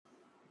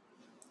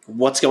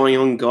What's going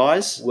on,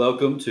 guys?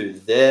 Welcome to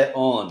They're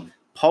On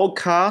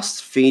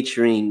Podcast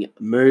featuring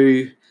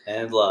Moo.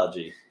 and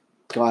Largy.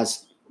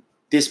 Guys,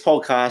 this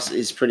podcast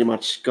is pretty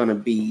much going to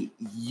be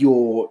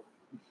your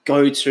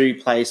go-to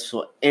place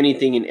for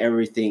anything and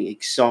everything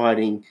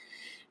exciting,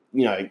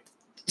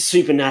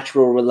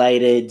 supernatural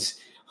related,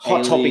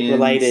 hot topic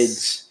related.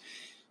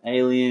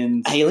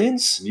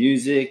 Aliens.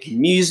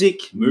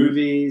 Music.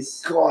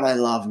 Movies. God, I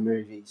love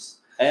movies.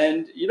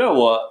 And you know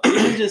what?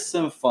 Even just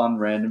some fun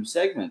random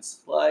segments.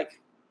 Like,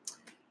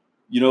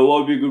 you know what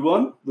would be a good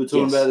one? We were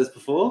talking about this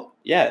before.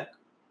 Yeah.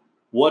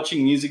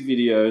 Watching music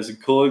videos and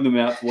calling them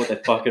out for what they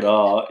fucking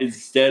are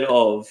instead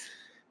of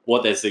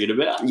what they're singing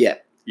about. Yeah.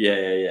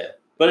 Yeah.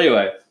 But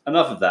anyway,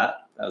 enough of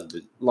that. That was a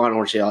bit... Line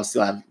or I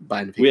still have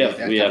bone to pick. We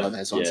have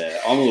those ones.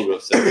 Yeah, I'm a little bit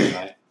upset with you,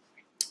 mate.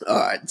 All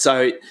right.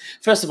 So,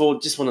 first of all,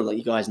 just want to let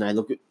you guys know,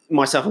 look,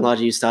 myself and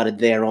Largy started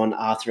there on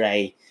after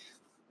a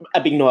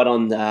big night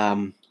on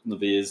the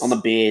beers. On the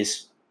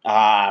beers.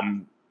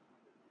 I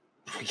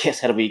guess,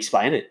 how do we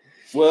explain it?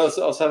 Well,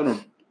 so I was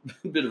having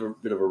a bit of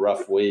a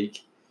rough week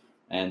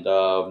and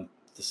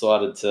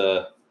decided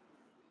to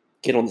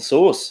get on the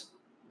sauce.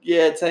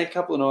 Yeah, take a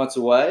couple of nights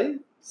away,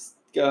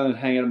 go and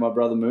hang out at my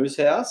brother Moo's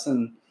house,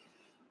 and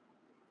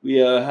we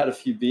had a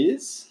few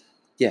beers.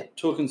 Yeah.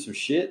 Talking some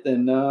shit.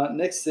 Then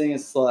next thing,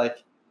 it's like,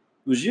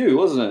 it was you,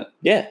 wasn't it?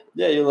 Yeah.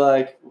 Yeah, you're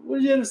like, what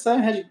did you have to say?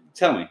 How'd you...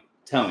 Tell me.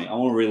 I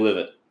want to relive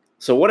it.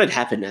 So what had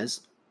happened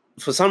is,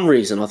 for some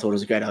reason, I thought it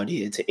was a great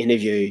idea to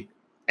interview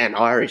an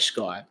Irish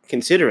guy,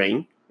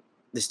 considering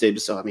this dude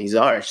beside me is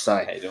Irish.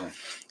 So how you doing?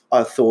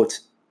 I thought,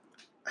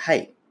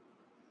 hey,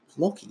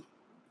 Lockie,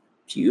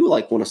 do you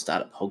want to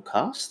start a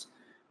podcast?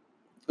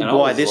 And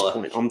by this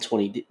point, I'm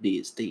 20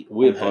 beers deep.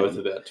 We're both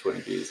about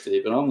 20 beers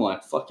deep, and I'm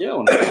like, fuck yeah, I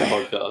want to start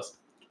a podcast.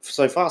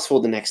 So fast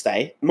forward the next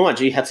day. Mind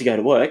you, had to go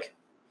to work,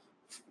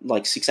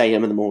 like 6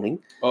 a.m. in the morning.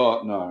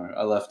 Oh, no,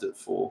 I left at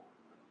 4.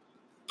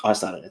 I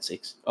started at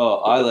 6. Oh,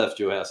 I left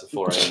your house at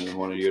 4 a.m. in the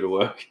morning to go to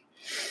work.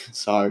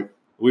 So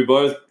we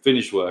both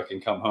finished work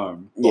and come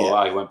home. Yeah. Well,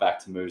 I went back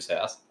to Moo's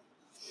house.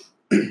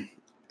 And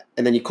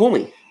then you call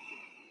me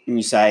and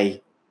you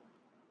say,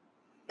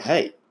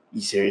 hey,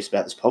 you serious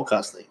about this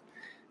podcast thing?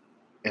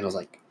 And I was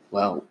like,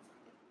 well,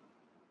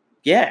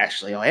 yeah,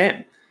 actually I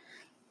am.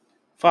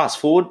 Fast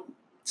forward,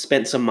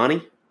 spent some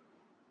money.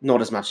 Not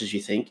as much as you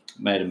think.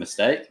 Made a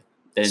mistake.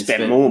 Then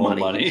spent more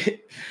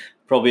money.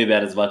 Probably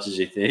about as much as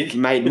you think.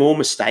 Made more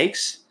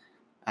mistakes.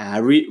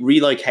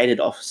 Relocated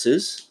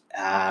offices.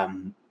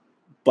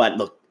 But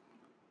look,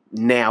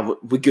 now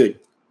we're good.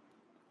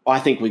 I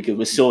think we're good.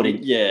 We're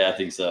sorted. Yeah, I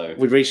think so.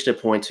 We reached a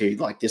point to,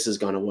 this is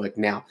going to work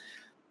now.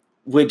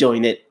 We're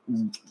doing it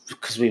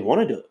because we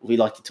want to do it. We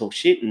like to talk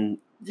shit. And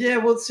yeah,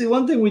 well, see,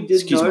 one thing we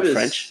did notice.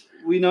 French.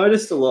 We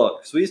noticed a lot.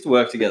 Because we used to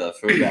work together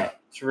for about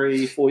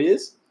 3-4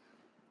 years.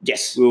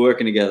 Yes. We were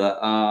working together.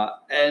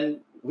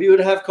 And we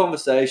would have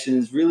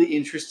conversations, really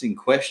interesting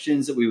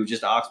questions that we would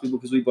just ask people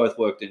because we both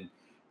worked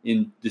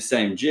in the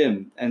same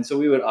gym. And so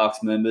we would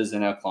ask members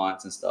and our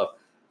clients and stuff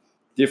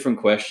different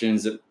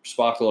questions that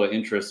sparked a lot of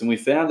interest. And we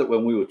found that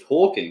when we were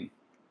talking,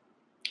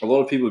 a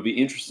lot of people would be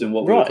interested in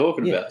what we were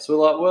talking about. So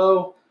we're like,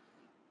 well,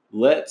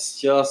 let's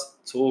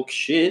just talk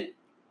shit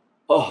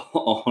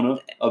on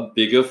a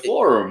bigger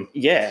forum.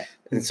 Yeah.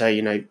 And so,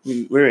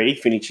 we already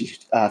finished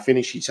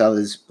each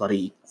other's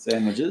bloody...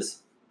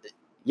 Sandwiches?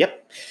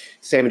 Yep.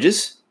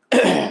 Sandwiches.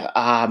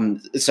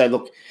 So,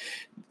 look,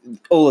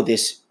 all of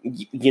this,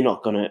 you're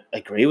not going to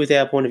agree with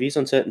our point of views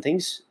on certain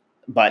things,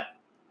 but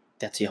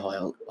that's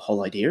your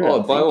whole idea.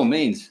 Oh, by all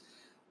means.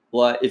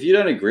 Like, if you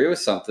don't agree with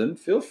something,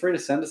 feel free to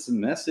send us a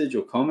message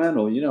or comment,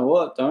 or you know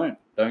what, don't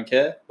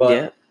care.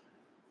 But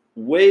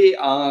we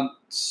aren't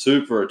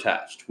super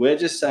attached. We're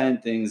just saying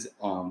things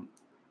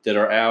that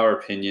are our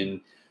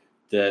opinion,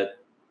 that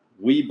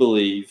we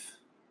believe,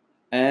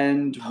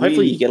 and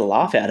hopefully you get a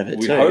laugh out of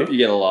it too. We hope you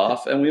get a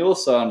laugh, and we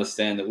also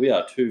understand that we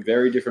are two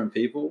very different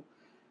people,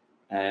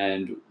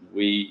 and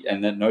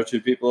that no two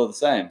people are the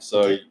same.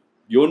 So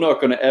you're not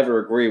going to ever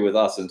agree with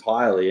us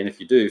entirely, and if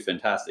you do,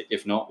 fantastic.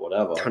 If not,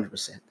 whatever.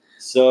 100%.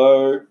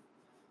 So,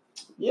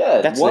 yeah,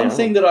 that's one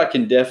thing that I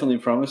can definitely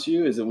promise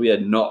you is that we are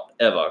not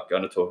ever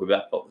going to talk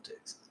about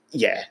politics.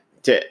 Yeah,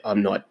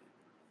 I'm not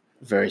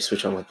very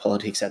switched on with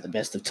politics at the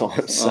best of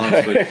times. So.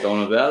 I'm switched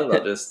on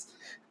about it.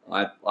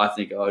 I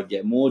think I would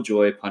get more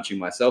joy punching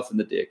myself in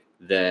the dick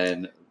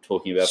than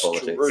talking about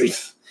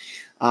politics.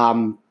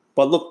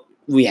 But look,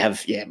 we're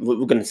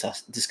going to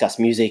discuss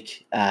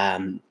music,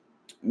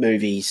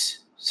 movies,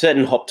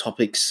 certain hot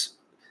topics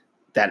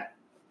that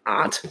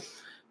aren't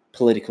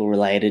political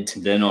related.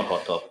 They're not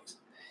hot topics.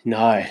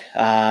 No.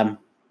 A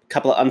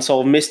couple of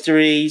unsolved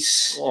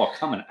mysteries. Oh,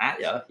 coming at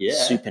you. Yeah.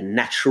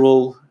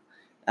 Supernatural.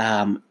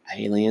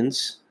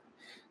 Aliens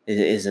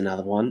is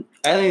another one.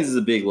 Aliens is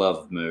a big love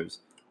of moves.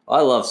 I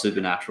love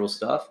supernatural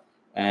stuff.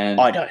 And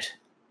I don't.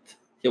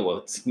 Yeah,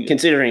 well,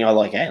 considering I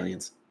like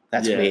aliens.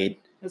 That's weird.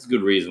 That's a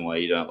good reason why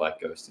you don't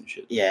like ghosts and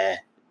shit. Yeah.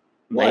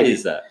 Why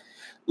is that?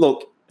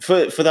 Look,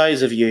 for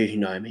those of you who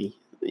know me,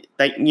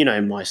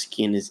 my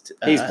skin is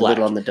He's a black.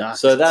 little on the dark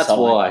So that's side.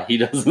 why he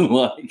doesn't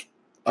like.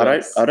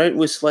 I don't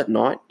whistle at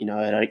night. I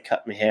don't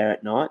cut my hair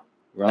at night.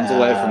 Runs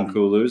away from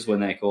coolers when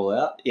they call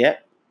out.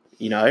 Yep.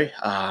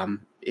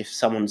 If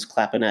someone's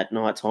clapping at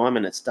night time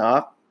and it's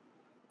dark,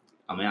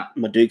 I'm out.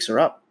 my dukes are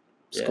up.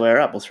 Yeah. Square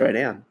up or throw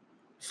down.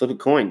 Flip a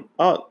coin.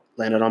 Oh,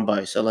 landed on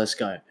both, so let's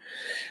go.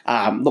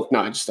 Look, no,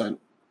 I just don't.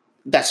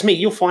 That's me.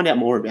 You'll find out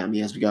more about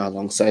me as we go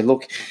along. So,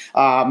 look,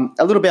 a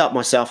little about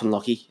myself and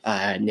Lockie.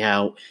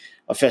 Now,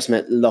 I first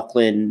met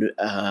Lachlan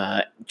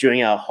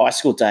during our high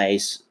school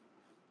days.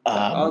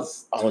 I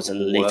was a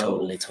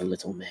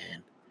little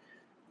man.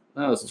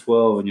 I was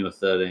 12 and you were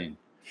 13.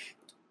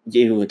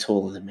 You were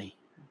taller than me.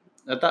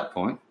 At that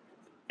point.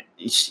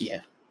 Yeah.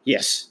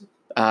 Yes.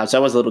 So I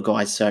was a little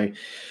guy. So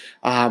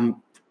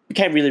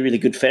became really, really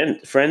good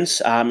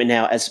friends. And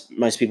now, as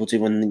most people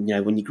do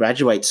when you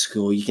graduate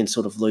school, you can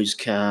sort of lose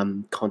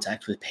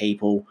contact with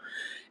people.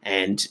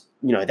 And,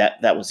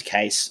 that was the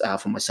case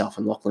for myself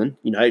and Lachlan,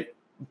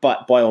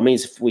 But by all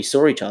means, if we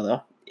saw each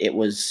other, it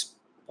was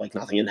like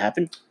nothing had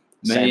happened.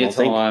 Many a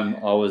time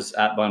I was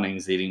at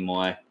Bunnings eating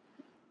my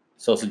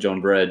sausage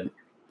on bread,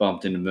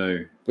 bumped into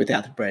Moo.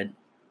 Without the bread.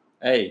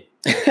 Hey.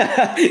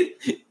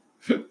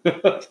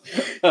 But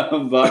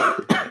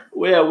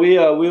we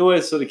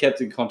always sort of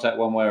kept in contact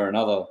one way or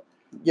another.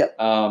 Yep.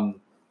 100%.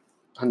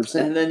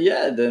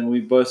 And then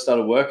we both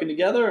started working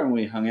together and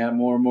we hung out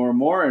more and more and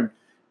more. And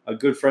a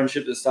good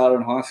friendship that started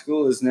in high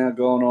school is now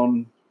gone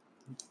on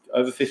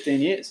over 15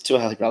 years. To a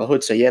Holy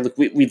Brotherhood. So, yeah, look,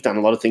 we've done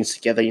a lot of things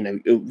together.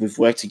 We've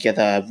worked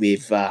together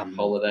with...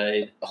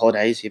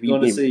 holidays. You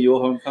want to see your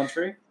home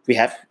country? We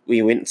have.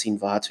 We went and seen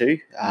Vaatu.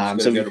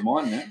 So go to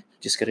mine now.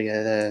 Just got to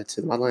go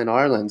to the motherland,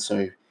 Ireland.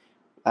 So,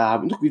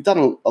 look, we've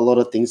done a lot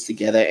of things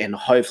together, and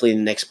hopefully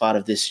the next part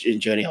of this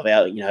journey of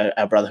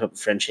our brotherhood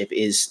friendship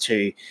is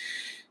to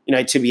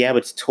be able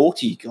to talk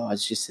to you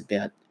guys just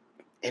about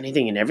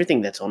anything and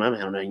everything that's on our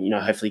mind, and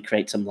hopefully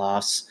create some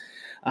laughs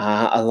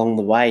along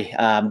the way.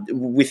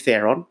 With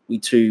Theron, we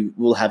too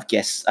will have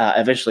guests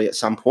eventually at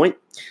some point.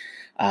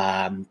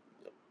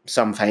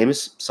 Some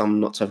famous, some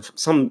not so,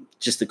 some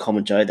just the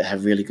common Joe that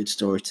have really good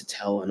stories to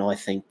tell, and I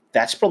think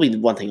that's probably the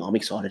one thing I'm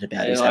excited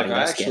about is having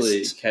those guests. I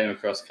actually came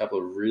across a couple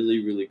of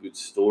really, really good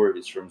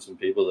stories from some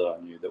people that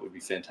I knew that would be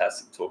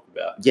fantastic to talk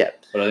about. Yeah,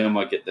 but I think I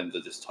might get them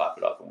to just type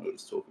it up and we'll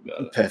just talk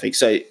about it. Perfect.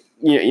 So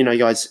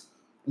guys,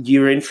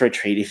 you're in for a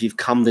treat if you've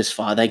come this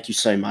far. Thank you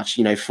so much.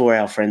 For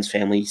our friends,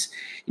 families,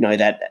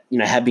 that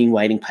have been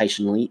waiting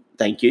patiently.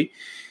 Thank you.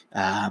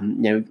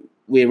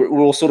 We're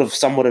all sort of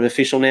somewhat of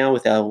official now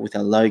with our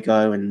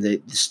logo and the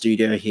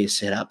studio here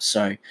set up.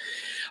 So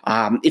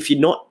if you're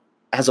not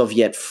as of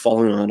yet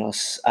following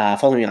us on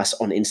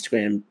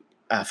Instagram,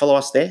 follow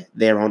us there.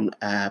 They're on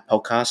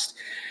podcast.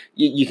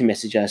 You can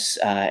message us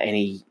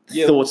any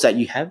thoughts that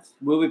you have.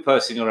 We'll be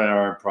posting it on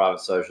our own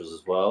private socials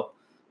as well.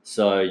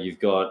 So you've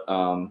got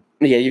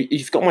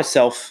you've got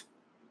myself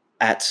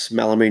at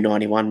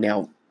Malamu91.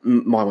 Now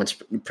my one's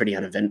pretty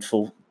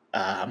uneventful.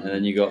 And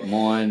then you got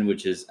mine,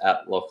 which is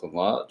at Lachlan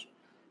Large.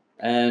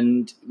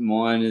 And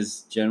mine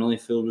is generally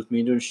filled with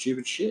me doing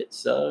stupid shit.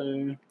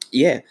 So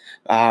yeah,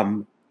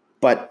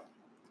 but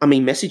I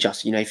mean, message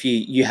us. If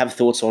you have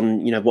thoughts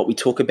on what we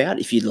talk about,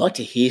 if you'd like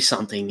to hear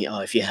something,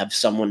 if you have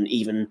someone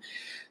even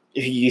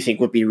who you think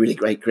would be a really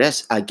great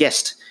guest,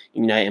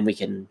 and we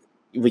can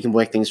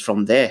work things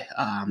from there.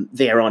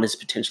 Thereon is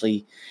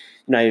potentially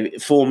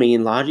for me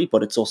and largely,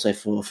 but it's also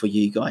for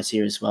you guys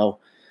here as well.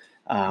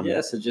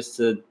 So just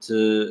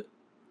to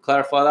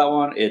clarify that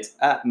one, it's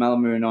at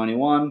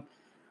Malamu91.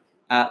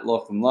 At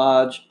Lachlan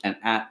Large, and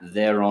at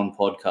Theron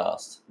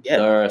Podcast. Yeah.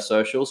 There are our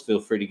socials. Feel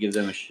free to give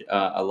them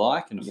a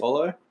like and a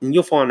follow. And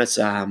you'll find us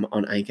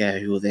on Anchor,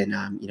 who will then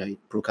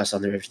broadcast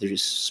on there through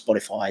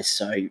Spotify.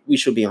 So we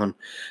should be on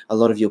a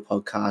lot of your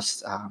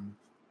podcasts,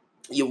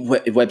 your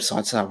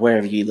websites,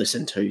 wherever you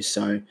listen to.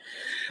 So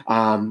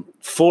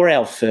for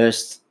our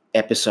first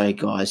episode,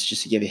 guys,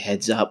 just to give you a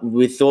heads up,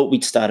 we thought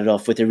we'd start it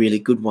off with a really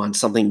good one,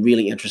 something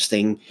really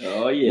interesting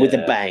with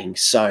a bang.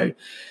 So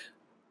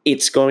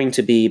it's going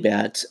to be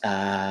about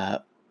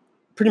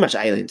pretty much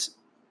aliens,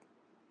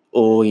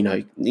 or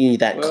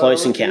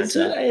close encounter. Is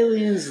it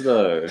aliens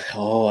though?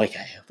 Oh,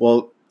 okay.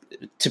 Well,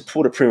 to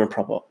put it prim and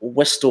proper,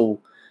 Westall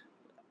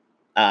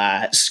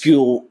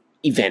school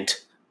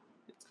event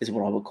is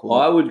what I would call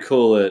it. I would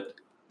call it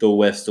the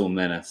Westall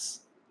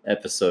Menace,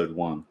 Episode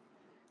 1.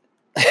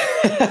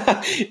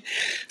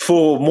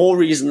 For more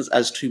reasons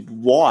as to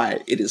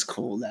why it is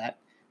called that,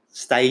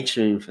 stay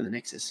tuned for the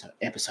next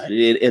episode.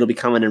 It'll be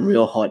coming in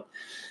real hot.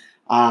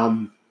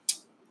 I'm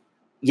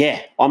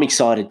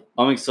excited.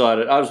 I just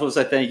want to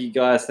say thank you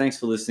guys. Thanks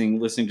for listening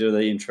to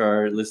the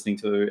intro, listening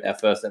to our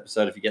first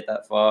episode. If you get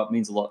that far, it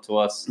means a lot to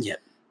us. Yeah.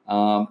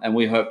 And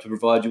we hope to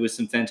provide you with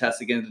some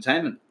fantastic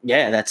entertainment.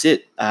 Yeah, that's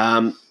it.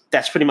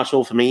 That's pretty much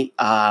all for me.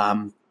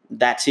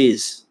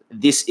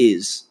 This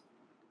is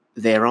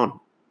Thereon.